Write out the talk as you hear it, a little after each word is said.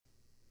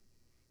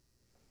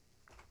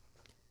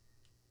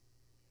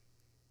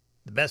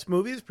The best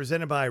movies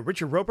presented by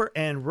Richard Roeper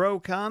and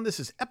Conn. This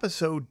is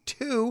episode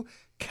 2,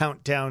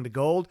 Countdown to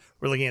Gold.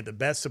 We're looking at the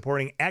best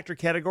supporting actor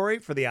category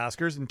for the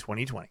Oscars in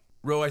 2020.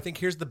 Ro, I think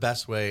here's the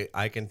best way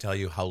I can tell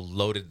you how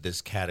loaded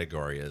this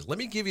category is. Let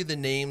me give you the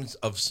names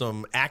of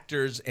some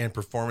actors and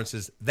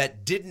performances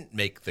that didn't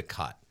make the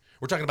cut.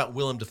 We're talking about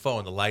Willem Dafoe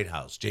in The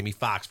Lighthouse, Jamie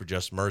Foxx for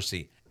Just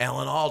Mercy,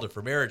 Alan Alda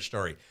for Marriage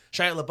Story,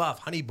 Shia LaBeouf,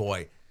 Honey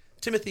Boy,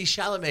 Timothée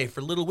Chalamet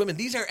for Little Women.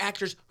 These are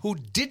actors who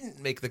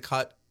didn't make the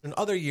cut. In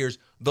other years,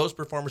 those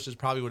performances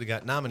probably would have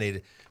got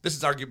nominated. This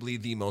is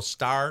arguably the most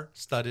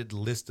star-studded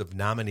list of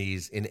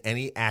nominees in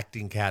any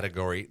acting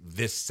category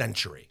this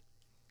century.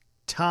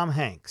 Tom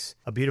Hanks,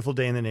 A Beautiful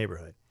Day in the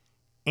Neighborhood.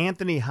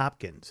 Anthony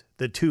Hopkins,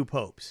 The Two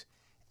Popes.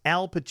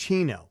 Al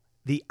Pacino,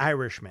 The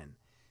Irishman.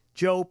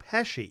 Joe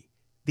Pesci,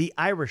 The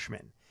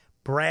Irishman.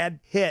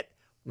 Brad Pitt,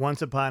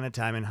 Once Upon a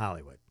Time in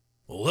Hollywood.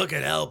 Look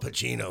at Al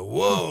Pacino.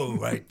 Whoa,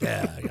 right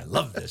there. I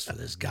love this for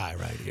this guy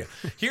right here.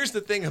 Here's the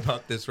thing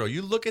about this, Ro.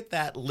 You look at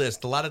that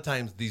list. A lot of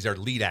times these are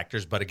lead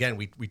actors, but again,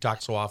 we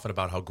talk so often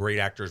about how great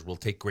actors will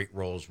take great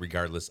roles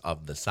regardless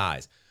of the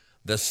size.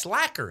 The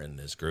slacker in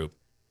this group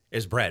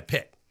is Brad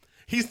Pitt.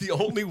 He's the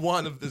only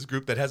one of this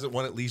group that hasn't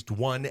won at least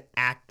one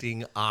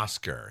acting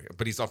Oscar.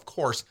 But he's, of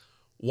course,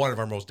 one of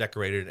our most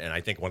decorated and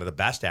I think one of the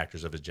best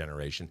actors of his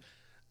generation.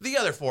 The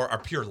other four are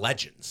pure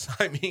legends.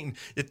 I mean,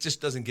 it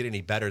just doesn't get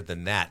any better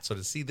than that. So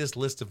to see this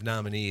list of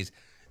nominees,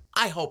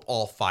 I hope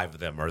all 5 of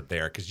them are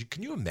there. Because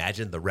can you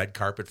imagine the red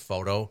carpet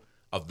photo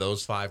of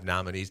those 5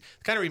 nominees?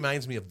 It kind of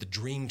reminds me of the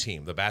Dream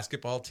Team, the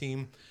basketball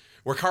team,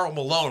 where Karl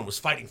Malone was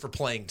fighting for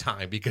playing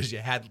time because you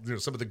had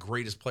some of the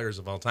greatest players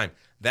of all time.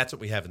 That's what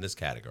we have in this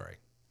category.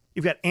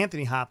 You've got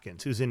Anthony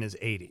Hopkins, who's in his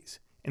 80s,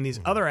 and these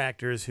other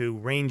actors who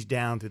range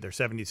down through their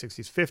 70s,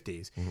 60s,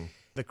 50s.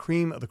 The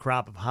cream of the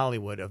crop of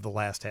Hollywood of the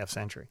last half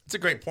century. It's a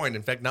great point.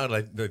 In fact, now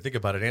that I think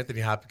about it, Anthony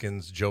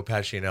Hopkins, Joe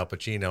Pesci, and Al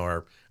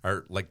Pacino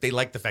are like, they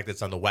like the fact that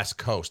it's on the West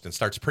Coast and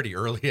starts pretty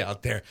early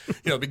out there.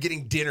 They're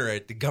getting dinner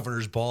at the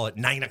Governor's Ball at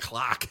 9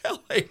 o'clock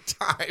LA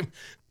time.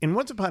 In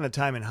Once Upon a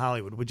Time in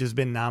Hollywood, which has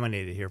been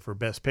nominated here for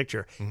Best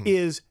Picture,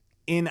 is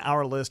in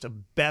our list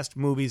of best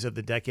movies of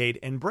the decade.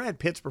 And Brad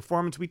Pitt's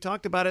performance, we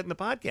talked about it in the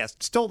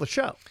podcast, stole the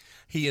show.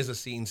 He is a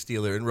scene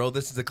stealer. And, Ro,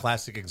 this is a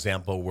classic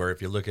example where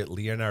if you look at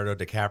Leonardo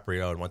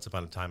DiCaprio in Once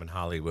Upon a Time in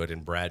Hollywood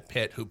and Brad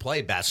Pitt, who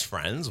play best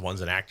friends,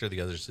 one's an actor,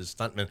 the other's his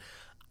stuntman.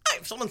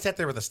 If someone sat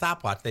there with a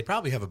stopwatch, they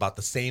probably have about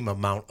the same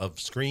amount of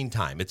screen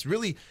time. It's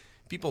really...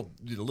 People,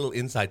 a little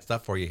inside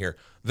stuff for you here.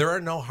 There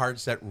are no hard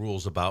set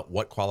rules about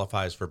what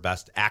qualifies for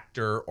best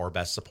actor or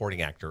best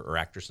supporting actor or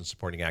actress and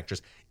supporting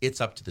actress.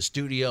 It's up to the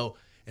studio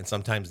and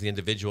sometimes the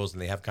individuals,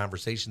 and they have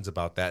conversations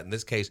about that. In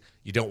this case,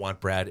 you don't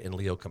want Brad and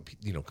Leo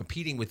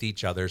competing with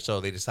each other,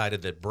 so they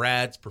decided that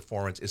Brad's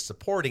performance is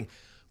supporting.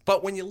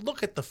 But when you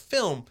look at the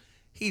film,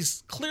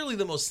 he's clearly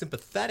the most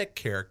sympathetic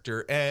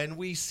character, and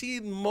we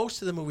see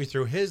most of the movie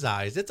through his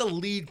eyes. It's a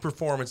lead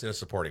performance in a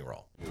supporting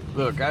role.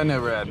 Look, I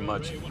never had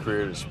much of a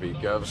career to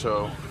speak of,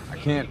 so I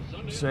can't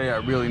say I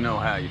really know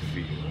how you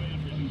feel.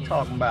 What are you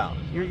talking about?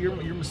 You're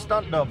my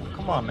stunt double.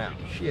 Come on now.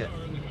 Shit.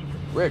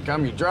 Rick,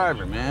 I'm your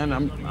driver, man.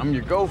 I'm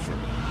your gopher.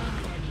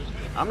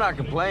 I'm not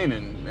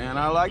complaining, man.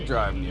 I like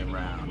driving you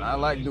around. I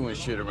like doing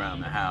shit around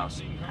the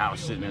house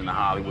sitting in the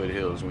Hollywood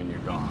Hills when you're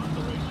gone.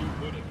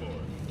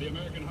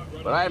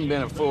 But I haven't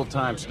been a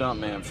full-time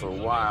stuntman for a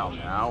while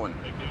now, and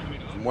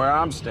from where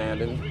I'm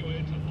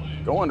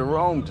standing, going to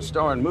Rome to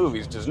star in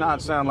movies does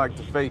not sound like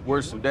the fate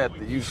worse than death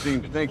that you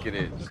seem to think it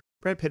is.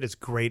 Brad Pitt is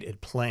great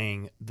at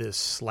playing this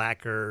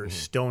slacker,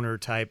 stoner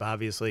type,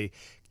 obviously.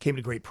 Came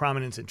to great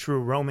prominence in True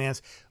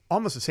Romance.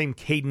 Almost the same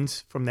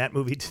cadence from that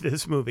movie to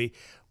this movie.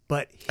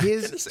 But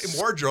his... the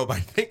same wardrobe, I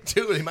think,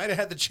 too. He might have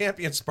had the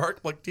Champion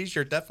Sparkplug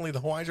t-shirt, definitely the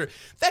Hawaiian shirt.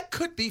 That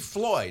could be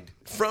Floyd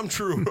from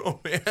True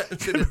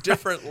Romance in a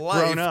different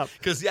life. Grown up.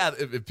 Because,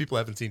 if people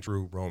haven't seen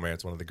True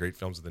Romance, one of the great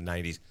films of the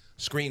 90s,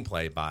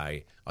 screenplay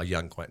by a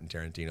young Quentin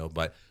Tarantino,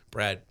 but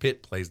Brad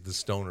Pitt plays the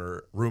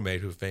stoner roommate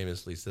who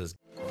famously says,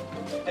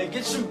 "Hey,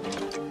 get some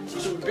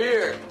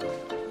beer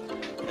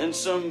and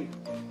some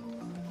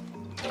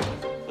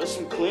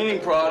cleaning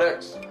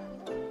products."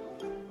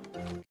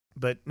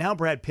 But now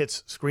Brad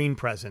Pitt's screen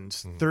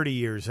presence, 30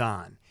 years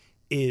on,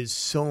 is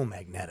so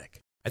magnetic.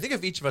 I think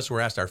if each of us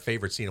were asked our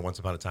favorite scene of Once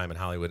Upon a Time in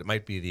Hollywood, it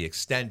might be the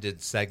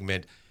extended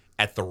segment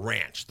at the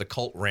ranch, the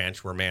cult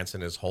ranch where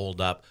Manson is holed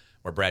up,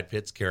 where Brad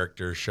Pitt's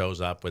character shows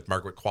up with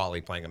Margaret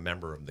Qualley playing a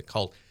member of the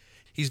cult.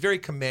 He's very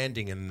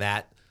commanding in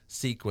that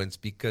sequence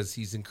because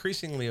he's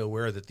increasingly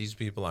aware that these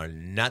people are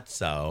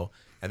nutso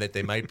and that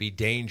they might be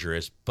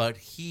dangerous, but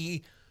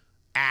he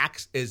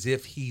acts as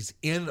if he's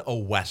in a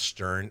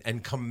Western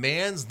and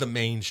commands the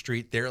main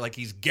street there like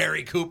he's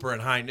Gary Cooper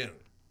in High Noon.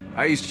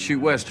 I used to shoot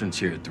Westerns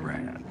here at the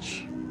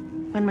ranch.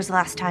 When was the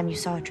last time you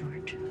saw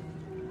George?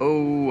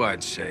 Oh,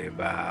 I'd say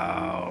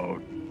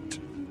about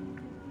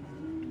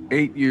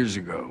 8 years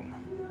ago.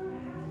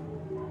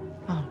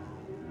 Oh,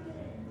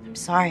 I'm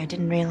sorry. I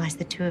didn't realize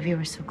the two of you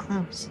were so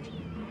close.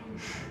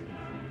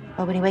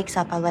 Well, when he wakes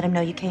up, I'll let him know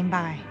you came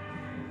by.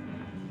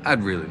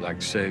 I'd really like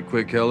to say a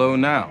quick hello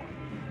now.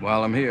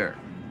 while I'm here.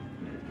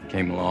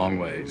 Came a long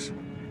ways.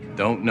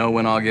 Don't know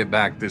when I'll get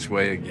back this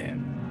way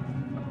again.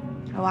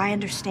 Oh, I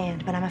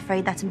understand, but I'm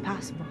afraid that's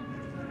impossible.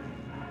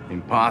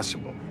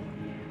 Impossible?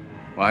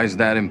 Why is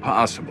that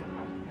impossible?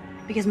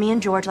 Because me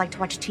and George like to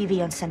watch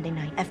TV on Sunday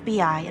night,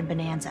 FBI and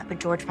Bonanza, but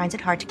George finds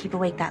it hard to keep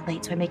awake that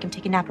late, so I make him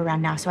take a nap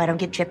around now so I don't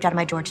get gypped out of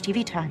my George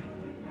TV time.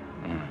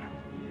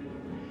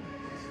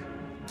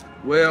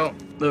 Well,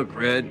 look,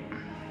 Red,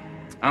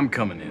 I'm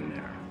coming in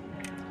there.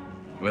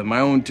 With my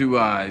own two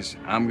eyes,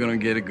 I'm gonna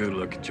get a good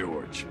look at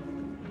George.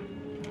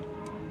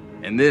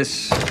 And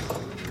this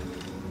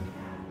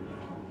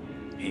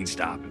ain't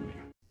stopping me.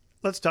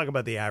 Let's talk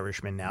about The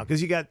Irishman now,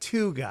 because you got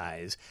two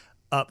guys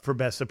up for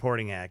Best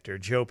Supporting Actor,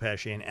 Joe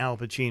Pesci and Al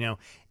Pacino,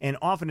 and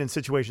often in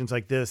situations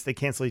like this, they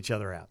cancel each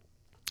other out.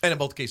 And in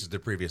both cases, the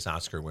previous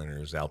Oscar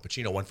winners, Al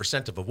Pacino won for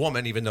Scent of a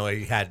Woman, even though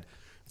he had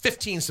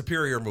 15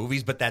 superior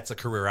movies, but that's a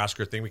career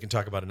Oscar thing we can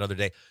talk about another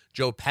day.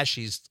 Joe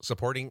Pesci's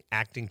supporting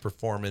acting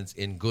performance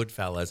in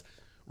Goodfellas.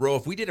 Ro,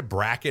 if we did a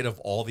bracket of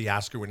all the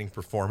Oscar-winning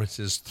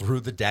performances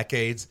through the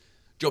decades,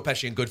 Joe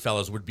Pesci in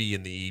Goodfellas would be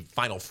in the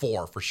final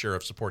four for sure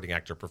of supporting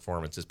actor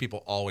performances.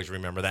 People always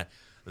remember that.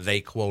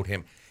 They quote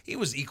him. He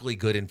was equally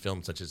good in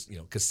films such as,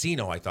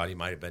 Casino. I thought he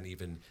might have been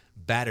even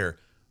better.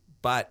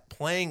 But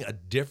playing a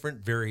different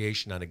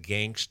variation on a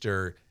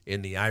gangster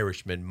in The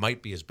Irishman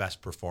might be his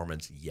best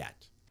performance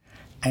yet.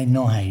 I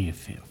know how you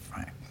feel,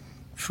 Frank.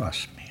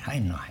 Trust me, I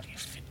know how you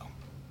feel.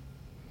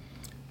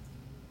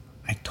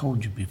 I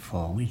told you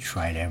before, we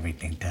tried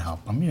everything to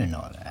help him. You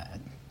know that.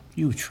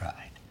 You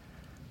tried.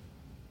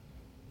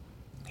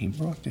 He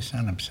brought this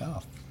on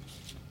himself.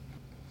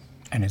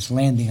 And it's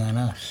landing on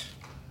us.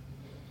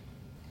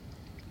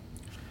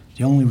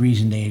 The only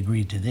reason they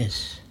agreed to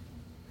this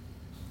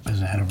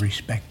was out of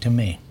respect to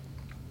me.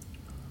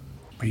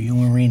 But you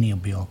and Rainey will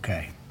be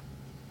okay.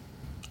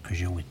 Because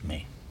you're with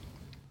me.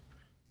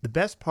 The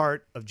best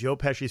part of Joe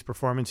Pesci's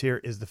performance here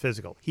is the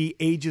physical. He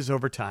ages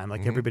over time,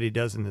 like everybody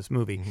does in this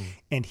movie,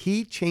 and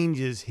he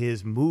changes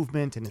his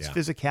movement and his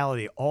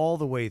physicality all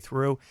the way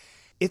through.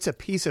 It's a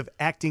piece of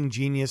acting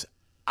genius.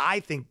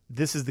 I think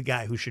this is the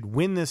guy who should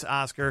win this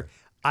Oscar.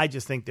 I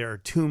just think there are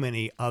too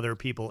many other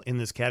people in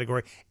this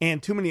category,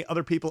 and too many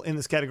other people in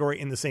this category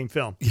in the same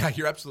film. Yeah,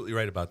 you're absolutely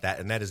right about that,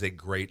 and that is a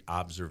great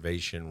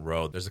observation,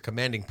 Ro. There's a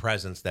commanding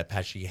presence that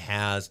Pesci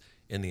has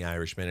in The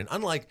Irishman, and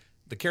unlike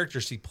the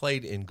characters he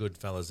played in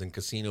Goodfellas and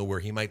Casino, where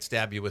he might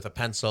stab you with a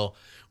pencil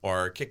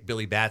or kick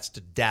Billy Bats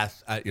to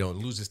death, and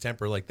lose his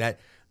temper like that,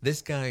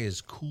 this guy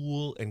is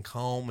cool and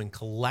calm and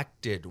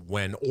collected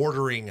when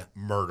ordering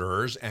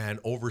murders and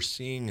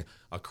overseeing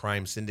a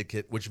crime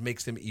syndicate, which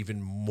makes him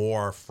even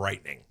more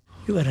frightening.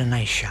 You got a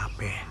nice shop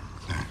here.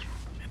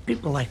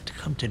 People like to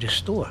come to the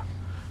store.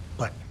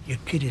 But your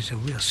kid is a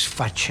real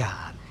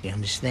sfachard. You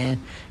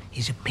understand?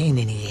 He's a pain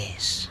in the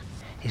ass.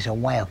 He's a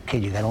wild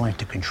kid. You gotta learn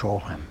to control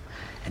him.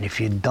 And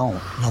if you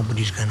don't,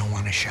 nobody's gonna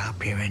want to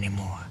shop here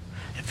anymore.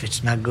 If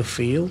it's not good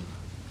for you,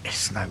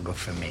 it's not good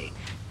for me.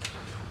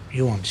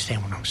 You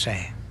understand what I'm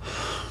saying?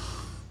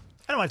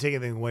 I don't want to take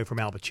anything away from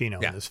Al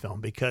Pacino in this film,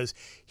 because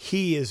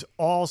he is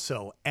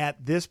also,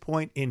 at this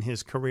point in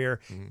his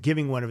career,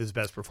 giving one of his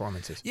best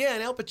performances. Yeah,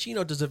 and Al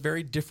Pacino does a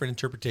very different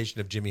interpretation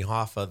of Jimmy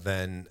Hoffa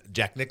than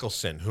Jack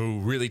Nicholson,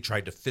 who really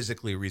tried to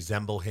physically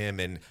resemble him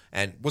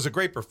and was a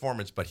great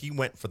performance, but he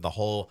went for the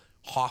whole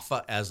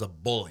Hoffa as a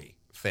bully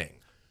thing.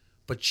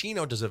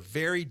 Pacino does a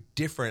very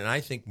different and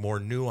I think more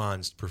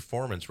nuanced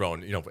performance role.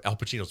 And, Al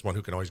Pacino's one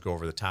who can always go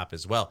over the top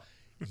as well.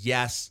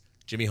 Yes,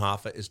 Jimmy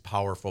Hoffa is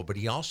powerful, but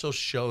he also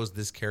shows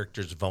this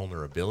character's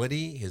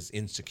vulnerability, his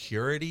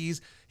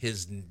insecurities,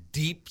 his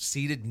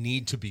deep-seated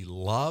need to be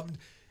loved.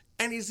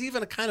 And he's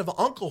even a kind of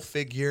uncle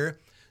figure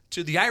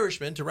to the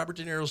Irishman, to Robert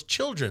De Niro's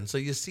children. So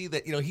you see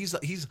that,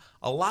 he's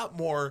a lot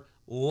more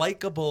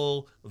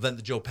likable than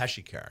the Joe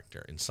Pesci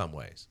character in some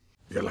ways.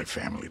 You're like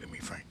family to me,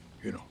 Frank.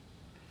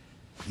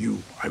 You,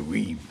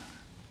 Irene,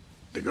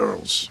 the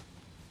girls,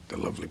 the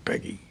lovely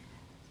Peggy.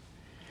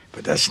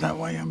 But that's not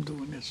why I'm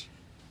doing this.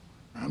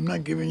 I'm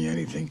not giving you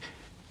anything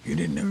you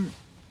didn't earn,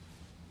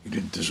 you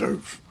didn't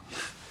deserve.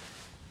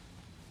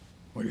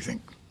 What do you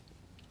think?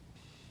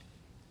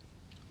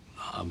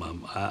 I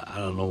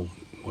don't know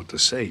what to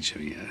say,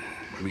 Jimmy.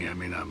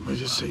 Well,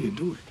 just say you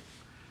do it.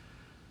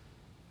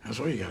 That's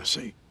all you gotta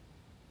say.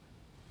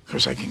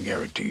 Because I can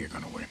guarantee you're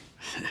gonna win.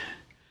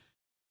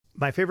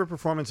 My favorite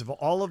performance of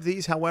all of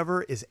these,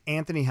 however, is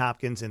Anthony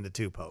Hopkins in The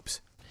Two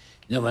Popes.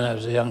 When I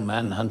was a young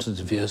man hundreds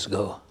of years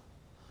ago,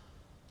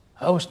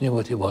 I always knew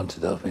what he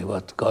wanted of me,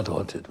 what God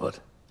wanted, what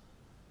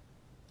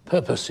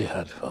purpose he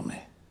had for me.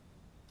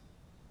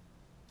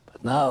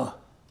 But now,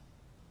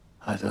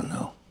 I don't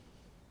know.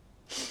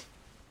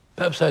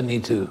 Perhaps I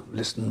need to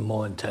listen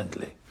more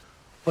intently.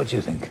 What do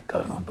you think,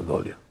 Cardinal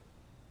Bergoglio?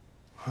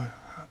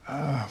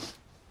 I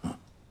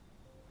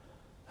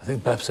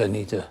think perhaps I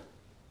need a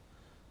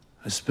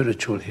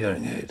spiritual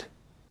hearing aid.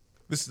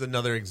 This is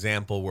another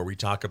example where we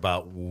talk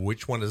about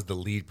which one is the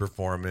lead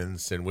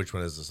performance and which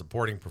one is the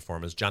supporting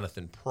performance.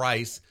 Jonathan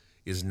Pryce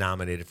is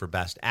nominated for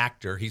Best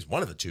Actor. He's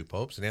one of the two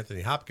popes, and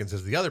Anthony Hopkins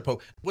is the other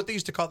pope. What they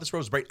used to call this,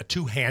 Rose, right? A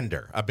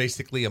two-hander,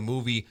 basically a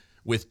movie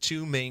with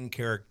two main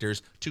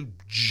characters, two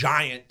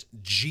giant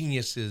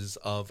geniuses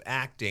of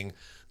acting.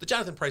 The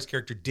Jonathan Pryce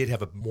character did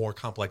have a more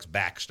complex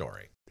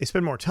backstory. They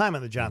spend more time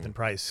on the Jonathan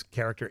Pryce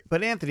character,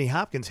 but Anthony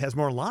Hopkins has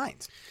more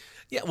lines.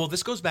 Yeah, well,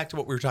 this goes back to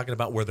what we were talking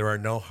about where there are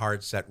no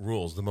hard set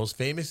rules. The most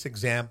famous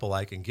example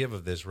I can give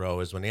of this, Ro,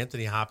 is when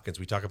Anthony Hopkins,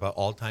 we talk about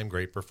all-time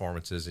great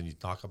performances, and you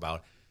talk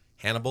about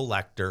Hannibal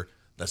Lecter,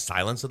 The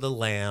Silence of the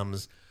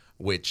Lambs,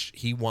 which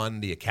he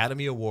won the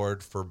Academy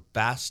Award for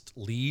Best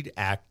Lead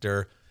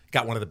Actor,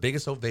 got one of the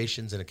biggest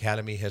ovations in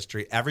Academy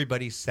history.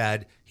 Everybody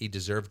said he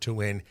deserved to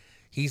win.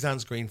 He's on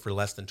screen for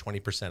less than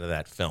 20% of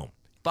that film.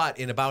 But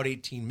in about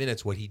 18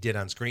 minutes, what he did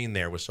on screen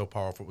there was so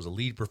powerful. It was a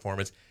lead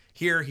performance.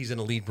 Here, he's in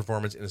a lead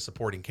performance in a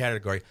supporting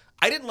category.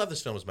 I didn't love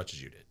this film as much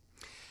as you did.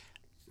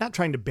 Not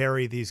trying to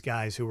bury these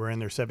guys who were in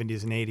their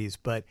 70s and 80s,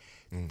 but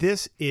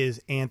this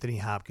is Anthony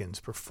Hopkins'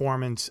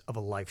 performance of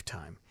a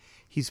lifetime.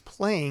 He's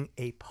playing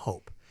a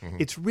pope.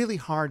 It's really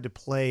hard to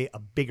play a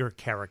bigger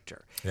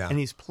character. Yeah. And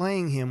he's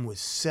playing him with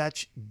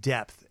such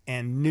depth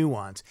and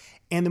nuance.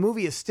 And the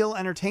movie is still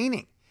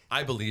entertaining.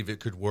 I believe it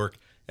could work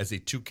as a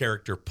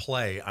two-character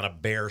play on a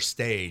bare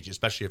stage,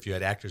 especially if you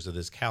had actors of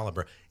this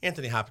caliber.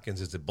 Anthony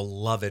Hopkins is a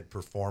beloved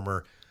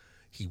performer.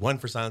 He won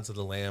for Silence of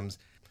the Lambs.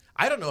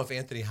 I don't know if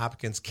Anthony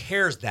Hopkins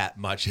cares that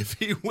much if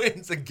he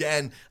wins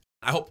again.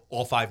 I hope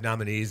all 5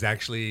 nominees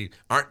actually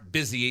aren't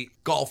busy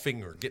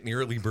golfing or getting the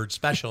early bird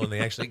special and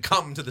they actually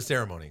come to the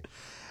ceremony.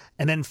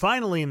 And then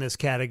finally in this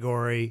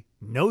category,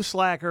 no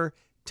slacker,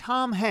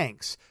 Tom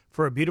Hanks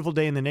for A Beautiful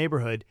Day in the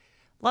Neighborhood.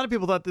 A lot of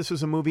people thought this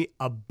was a movie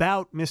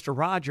about Mr.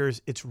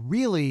 Rogers. It's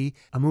really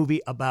a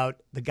movie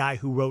about the guy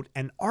who wrote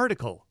an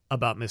article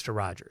about Mr.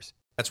 Rogers.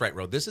 That's right,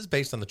 Ro. This is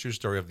based on the true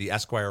story of the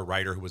Esquire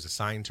writer who was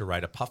assigned to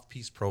write a puff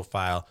piece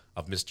profile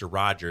of Mr.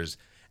 Rogers.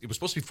 It was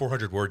supposed to be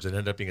 400 words and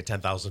ended up being a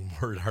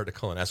 10,000-word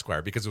article in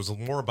Esquire because it was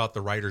more about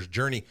the writer's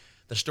journey.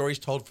 The story's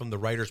told from the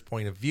writer's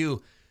point of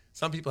view.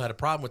 Some people had a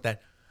problem with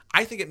that.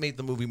 I think it made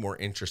the movie more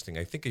interesting.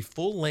 I think a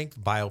full-length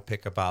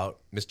biopic about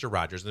Mr.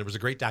 Rogers, and there was a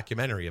great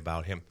documentary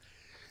about him.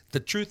 The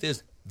truth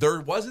is,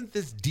 there wasn't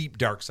this deep,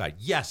 dark side.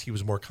 Yes, he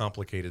was more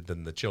complicated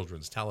than the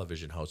children's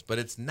television host, but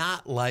it's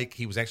not like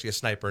he was actually a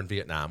sniper in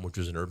Vietnam, which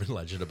was an urban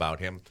legend about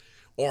him,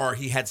 or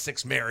he had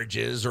 6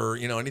 marriages or,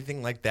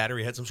 anything like that, or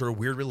he had some sort of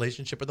weird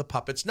relationship with the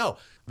puppets. No,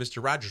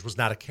 Mr. Rogers was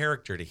not a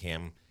character to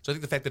him. So I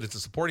think the fact that it's a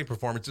supporting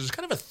performance, there's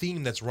kind of a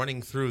theme that's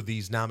running through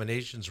these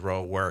nominations,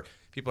 Ro, where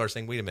people are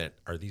saying, wait a minute,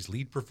 are these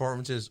lead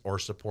performances or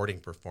supporting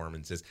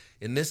performances?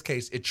 In this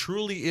case, it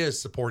truly is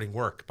supporting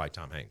work by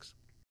Tom Hanks.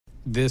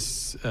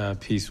 This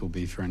piece will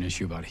be for an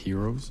issue about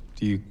heroes.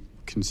 Do you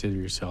consider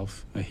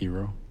yourself a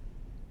hero?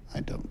 I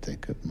don't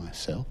think of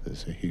myself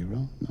as a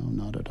hero. No,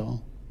 not at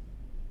all.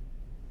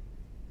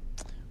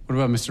 What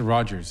about Mr.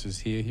 Rogers? Is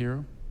he a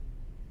hero?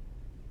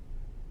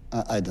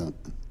 I don't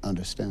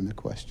understand the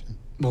question.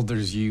 Well,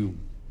 there's you,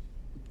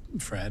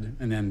 Fred,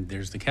 and then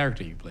there's the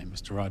character you play,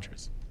 Mr.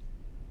 Rogers.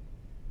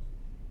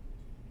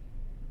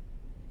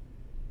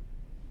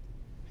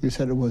 You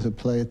said it was a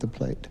play at the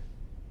plate.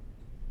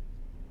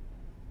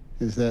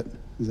 Is that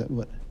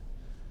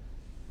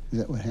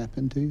what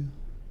happened to you?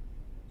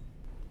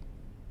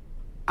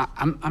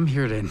 I'm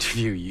here to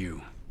interview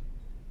you,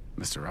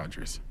 Mr.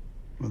 Rogers.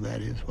 Well,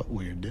 that is what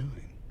we're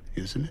doing,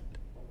 isn't it?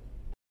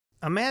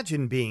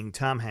 Imagine being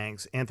Tom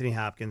Hanks, Anthony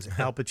Hopkins,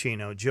 Al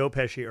Pacino, Joe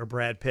Pesci, or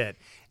Brad Pitt,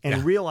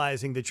 and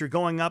realizing that you're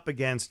going up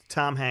against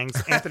Tom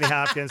Hanks, Anthony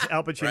Hopkins,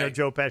 Al Pacino, Right.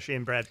 Joe Pesci,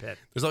 and Brad Pitt.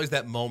 There's always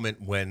that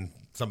moment when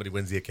somebody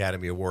wins the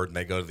Academy Award and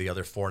they go to the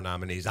other 4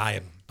 nominees. I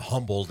am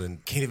humbled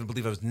and can't even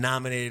believe I was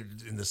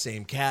nominated in the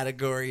same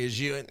category as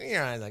you. And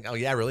I'm like, oh,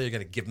 yeah, really? You're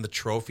going to give him the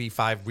trophy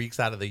 5 weeks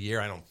out of the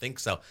year? I don't think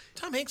so.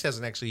 Tom Hanks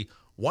hasn't actually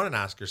won an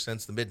Oscar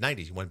since the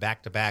mid-'90s. He went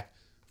back-to-back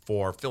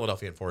for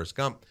Philadelphia and Forrest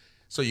Gump.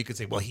 So you could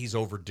say, well, he's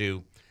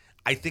overdue.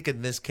 I think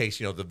in this case,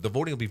 the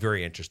voting will be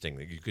very interesting.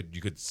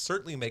 You could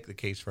certainly make the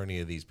case for any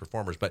of these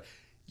performers, but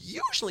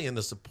usually in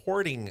the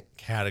supporting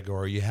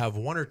category, you have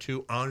 1 or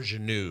 2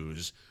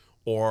 ingenues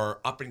or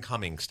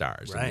up-and-coming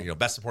stars. Right. And,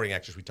 best supporting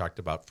actress we talked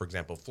about, for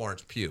example,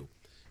 Florence Pugh,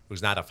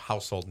 who's not a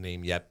household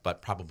name yet,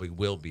 but probably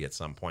will be at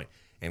some point.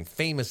 And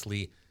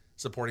famously,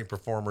 supporting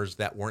performers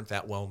that weren't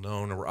that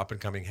well-known or were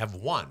up-and-coming have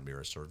won.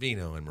 Mira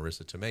Sorvino and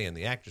Marissa Tomei in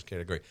the actress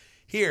category.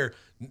 Here,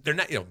 they're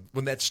not,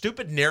 when that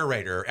stupid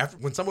narrator,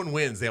 when someone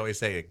wins, they always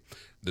say,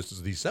 this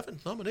is the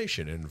 7th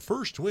nomination and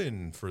first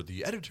win for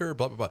the editor,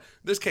 blah, blah, blah. In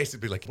this case, it'd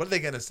be like, what are they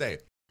going to say?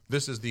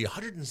 This is the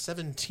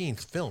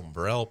 117th film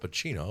for Al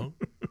Pacino.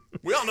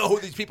 We all know who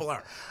these people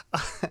are.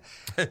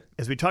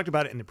 As we talked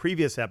about it in the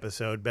previous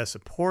episode, Best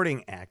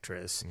Supporting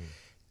Actress,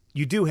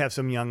 you do have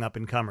some young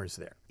up-and-comers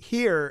there.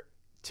 Here,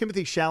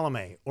 Timothée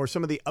Chalamet or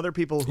some of the other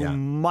people who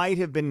might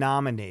have been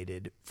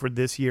nominated for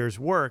this year's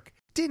work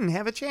didn't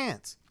have a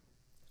chance.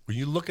 When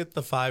you look at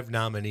the 5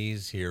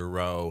 nominees here,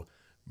 Ro,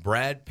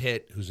 Brad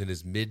Pitt, who's in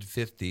his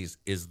mid-50s,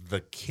 is the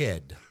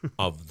kid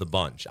of the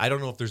bunch. I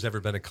don't know if there's ever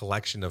been a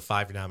collection of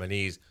 5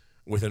 nominees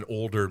with an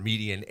older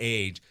median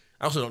age.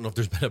 I also don't know if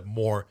there's been a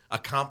more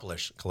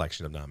accomplished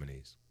collection of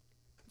nominees.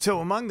 So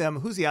among them,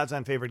 who's the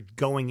odds-on favorite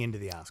going into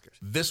the Oscars?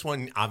 This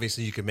one,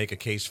 obviously, you can make a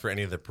case for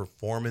any of the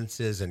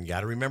performances, and you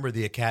got to remember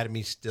the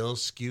Academy still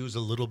skews a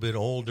little bit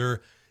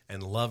older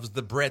and loves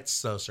the Brits,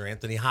 so Sir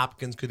Anthony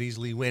Hopkins could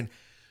easily win.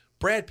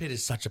 Brad Pitt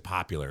is such a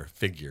popular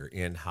figure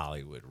in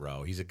Hollywood,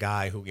 Ro. He's a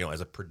guy who,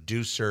 as a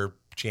producer,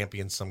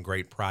 champions some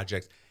great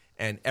projects,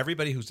 and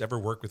everybody who's ever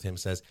worked with him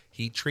says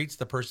he treats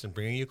the person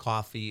bringing you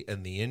coffee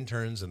and the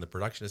interns and the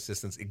production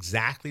assistants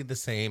exactly the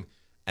same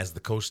as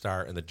the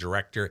co-star and the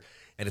director.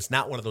 And it's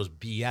not one of those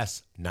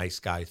BS nice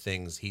guy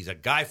things. He's a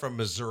guy from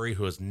Missouri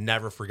who has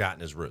never forgotten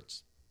his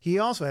roots. He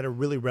also had a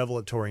really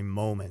revelatory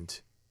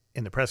moment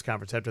in the press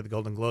conference after the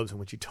Golden Globes in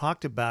which he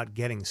talked about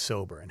getting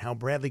sober and how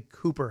Bradley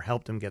Cooper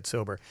helped him get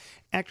sober.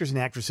 Actors and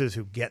actresses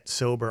who get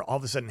sober all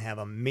of a sudden have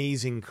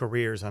amazing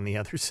careers on the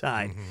other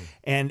side. Mm-hmm.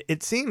 And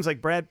it seems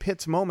like Brad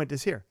Pitt's moment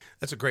is here.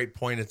 That's a great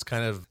point. It's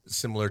kind of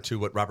similar to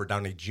what Robert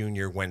Downey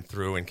Jr. went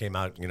through and came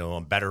out,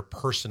 a better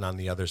person on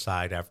the other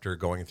side after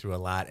going through a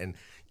lot. And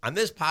on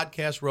this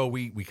podcast, Ro,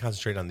 we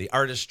concentrate on the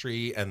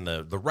artistry and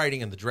the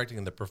writing and the directing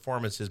and the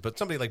performances. But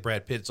somebody like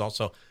Brad Pitt is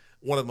also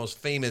one of the most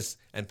famous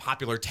and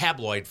popular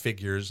tabloid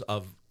figures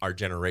of our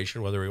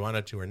generation, whether we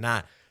wanted to or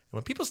not. And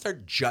when people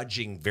start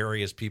judging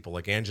various people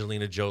like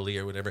Angelina Jolie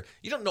or whatever,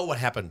 you don't know what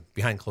happened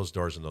behind closed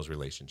doors in those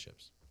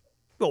relationships.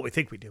 Well, we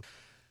think we do.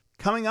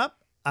 Coming up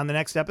on the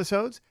next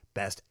episodes,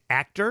 Best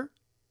Actor,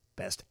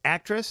 Best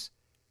Actress,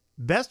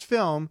 Best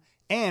Film,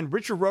 and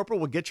Richard Roeper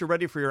will get you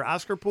ready for your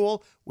Oscar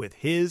pool with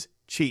his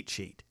cheat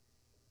sheet.